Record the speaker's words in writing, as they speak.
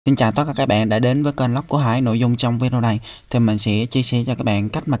Xin chào tất cả các bạn đã đến với kênh Của Hải. Nội dung trong video này thì mình sẽ chia sẻ cho các bạn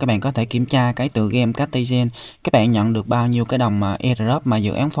cách mà các bạn có thể kiểm tra cái tựa game Catizen, các bạn nhận được bao nhiêu cái đồng mà Airdrop mà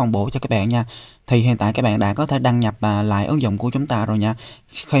dự án phân bổ cho các bạn nha. Thì hiện tại các bạn đã có thể đăng nhập lại ứng dụng của chúng ta rồi nha.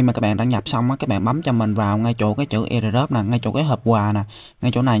 Khi mà các bạn đăng nhập xong các bạn bấm cho mình vào ngay chỗ cái chữ Airdrop nè, ngay chỗ cái hộp quà nè,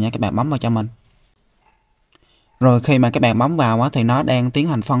 ngay chỗ này nha, các bạn bấm vào cho mình. Rồi khi mà các bạn bấm vào thì nó đang tiến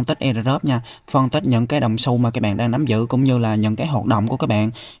hành phân tích Airdrop nha, phân tích những cái đồng xu mà các bạn đang nắm giữ, cũng như là những cái hoạt động của các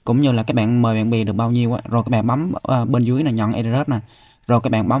bạn, cũng như là các bạn mời bạn bè được bao nhiêu á. Rồi các bạn bấm bên dưới là nhận Airdrop nè, rồi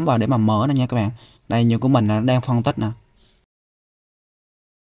các bạn bấm vào để mà mở nó nha các bạn. Đây, như của mình là đang phân tích nè.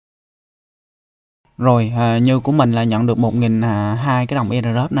 Rồi như của mình là nhận được 1.200 cái đồng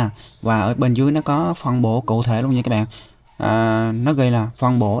Airdrop nè, và ở bên dưới nó có phân bổ cụ thể luôn nha các bạn. Nó ghi là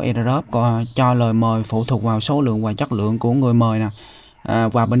phân bổ Airdrop cho lời mời phụ thuộc vào số lượng và chất lượng của người mời nè.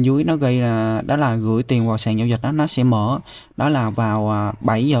 Và bên dưới nó ghi là đó là gửi tiền vào sàn giao dịch đó, nó sẽ mở đó là vào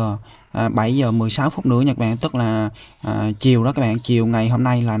 7 giờ 16 phút nữa nha các bạn, tức là chiều đó các bạn, chiều ngày hôm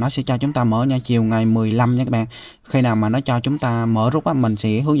nay là nó sẽ cho chúng ta mở nha, chiều ngày 15 nha các bạn. Khi nào mà nó cho chúng ta mở rút á, mình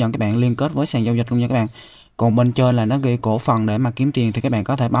sẽ hướng dẫn các bạn liên kết với sàn giao dịch luôn nha các bạn. Còn bên trên là nó ghi cổ phần để mà kiếm tiền thì các bạn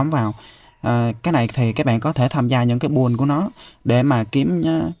có thể bấm vào. Cái này thì các bạn có thể tham gia những cái pool của nó để mà kiếm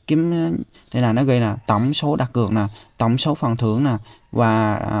đây là nó ghi là tổng số đặt cược nè, tổng số phần thưởng nè,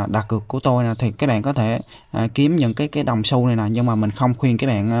 và đặt cược của tôi nè. Thì các bạn có thể kiếm những cái đồng xu này nè, nhưng mà mình không khuyên các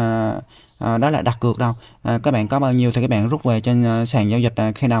bạn đó là đặt cược đâu. Các bạn có bao nhiêu thì các bạn rút về trên sàn giao dịch,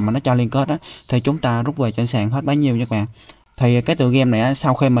 khi nào mà nó cho liên kết đó thì chúng ta rút về trên sàn hết bấy nhiêu nha các bạn. Thì cái tựa game này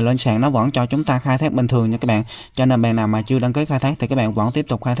sau khi mà lên sàn nó vẫn cho chúng ta khai thác bình thường nha các bạn, cho nên bạn nào mà chưa đăng ký khai thác thì các bạn vẫn tiếp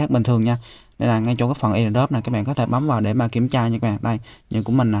tục khai thác bình thường nha. Đây là ngay chỗ cái phần Airdrop này, các bạn có thể bấm vào để mà kiểm tra nha các bạn. Đây, như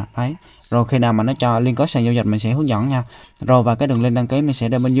của mình nè, đấy. Rồi khi nào mà nó cho liên kết sàn giao dịch mình sẽ hướng dẫn nha. Rồi, và cái đường link đăng ký mình sẽ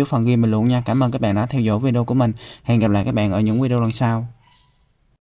để bên dưới phần ghi bình luận nha. Cảm ơn các bạn đã theo dõi video của mình. Hẹn gặp lại các bạn ở những video lần sau.